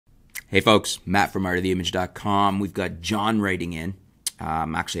Hey folks, Matt from artoftheimage.com. We've got John writing in,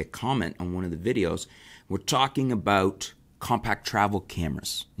 actually a comment on one of the videos. We're talking about compact travel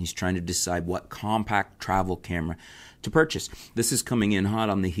cameras. He's trying to decide what compact travel camera to purchase. This is coming in hot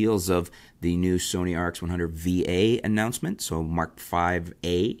on the heels of the new Sony RX100 VA announcement, so Mark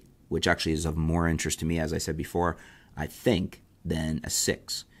V-A, which actually is of more interest to me, as I said before, I think, than a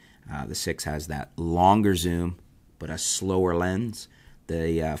 6. The 6 has that longer zoom, but a slower lens.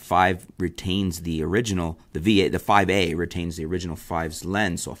 The 5 retains the original, the 5A retains the original 5's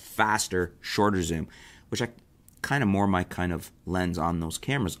lens, so a faster, shorter zoom, which I kind of more my kind of lens on those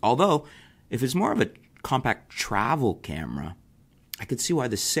cameras. Although, if it's more of a compact travel camera, I could see why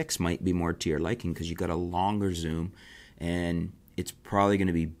the 6 might be more to your liking, because you got a longer zoom, and it's probably going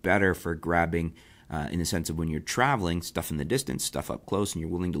to be better for grabbing, in the sense of when you're traveling, stuff in the distance, stuff up close, and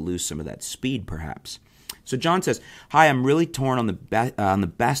you're willing to lose some of that speed, perhaps. So John says, "Hi, I'm really torn on the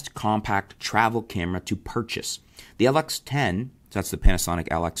best compact travel camera to purchase. The LX10, so that's the Panasonic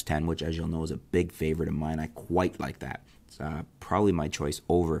LX10, which, as you'll know, is a big favorite of mine. I quite like that. It's probably my choice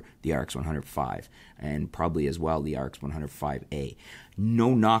over the RX100 5, and probably as well the RX100 5A.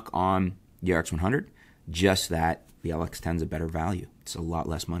 No knock on the RX100, just that the LX10 is a better value. It's a lot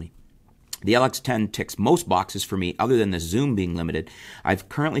less money. The LX10 ticks most boxes for me other than the zoom being limited. I've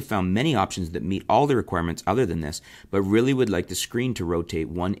currently found many options that meet all the requirements other than this, but really would like the screen to rotate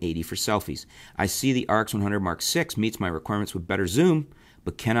 180 for selfies. I see the RX100 Mark VI meets my requirements with better zoom,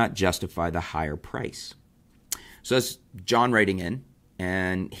 but cannot justify the higher price." So that's John writing in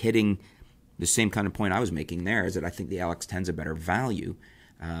and hitting the same kind of point I was making there, is that I think the LX10 is a better value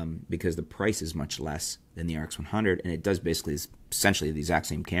because the price is much less than the RX100, and it does basically essentially the exact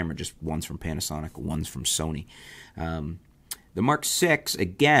same camera, just one's from Panasonic, one's from Sony. The Mark VI,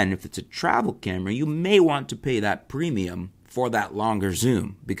 again, if it's a travel camera, you may want to pay that premium for that longer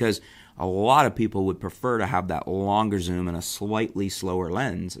zoom, because a lot of people would prefer to have that longer zoom and a slightly slower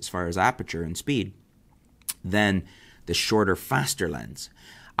lens as far as aperture and speed than the shorter, faster lens.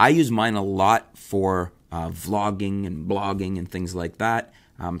 I use mine a lot for vlogging and blogging and things like that.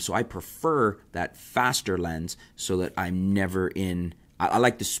 So I prefer that faster lens so that I'm never in... I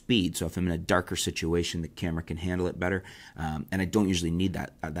like the speed, so if I'm in a darker situation, the camera can handle it better, and I don't usually need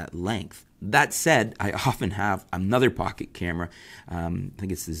that length. That said, I often have another pocket camera, I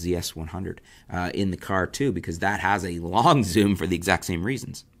think it's the ZS100, in the car too, because that has a long zoom for the exact same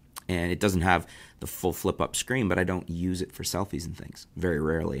reasons. And it doesn't have the full flip-up screen, but I don't use it for selfies and things. Very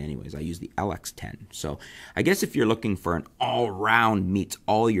rarely anyways. I use the LX10. So I guess if you're looking for an all-round meets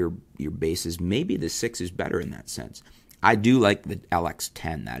all your bases, maybe the 6 is better in that sense. I do like the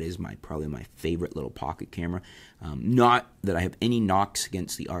LX10. That is probably my favorite little pocket camera. Not that I have any knocks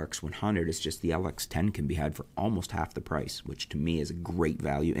against the RX100. It's just the LX10 can be had for almost half the price, which to me is a great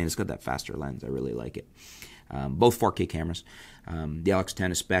value. And it's got that faster lens. I really like it. Both 4K cameras. The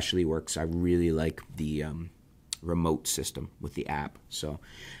LX10 especially works. I really like the remote system with the app. So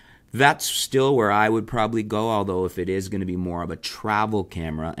that's still where I would probably go, although if it is going to be more of a travel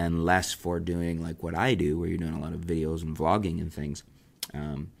camera and less for doing like what I do, where you're doing a lot of videos and vlogging and things,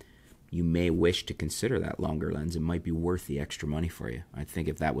 you may wish to consider that longer lens. It might be worth the extra money for you. I think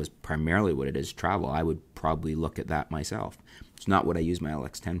if that was primarily what it is, travel, I would probably look at that myself. It's not what I use my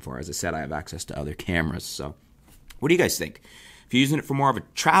LX10 for. As I said, I have access to other cameras. So what do you guys think? If you're using it for more of a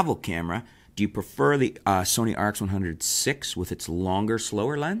travel camera, do you prefer the Sony RX100 6 with its longer,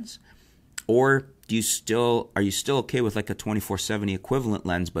 slower lens? Or are you still okay with like a 24-70 equivalent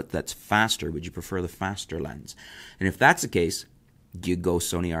lens, but that's faster? Would you prefer the faster lens? And if that's the case, do you go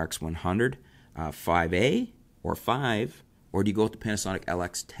Sony RX100 5A or 5, or do you go with the Panasonic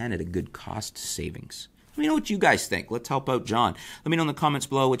LX10 at a good cost savings? Let me know what you guys think. Let's help out John. Let me know in the comments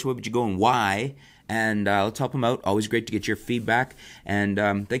below which way would you go and why, and let's help him out. Always great to get your feedback, and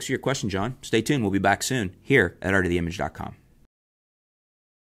thanks for your question, John. Stay tuned. We'll be back soon here at artoftheimage.com.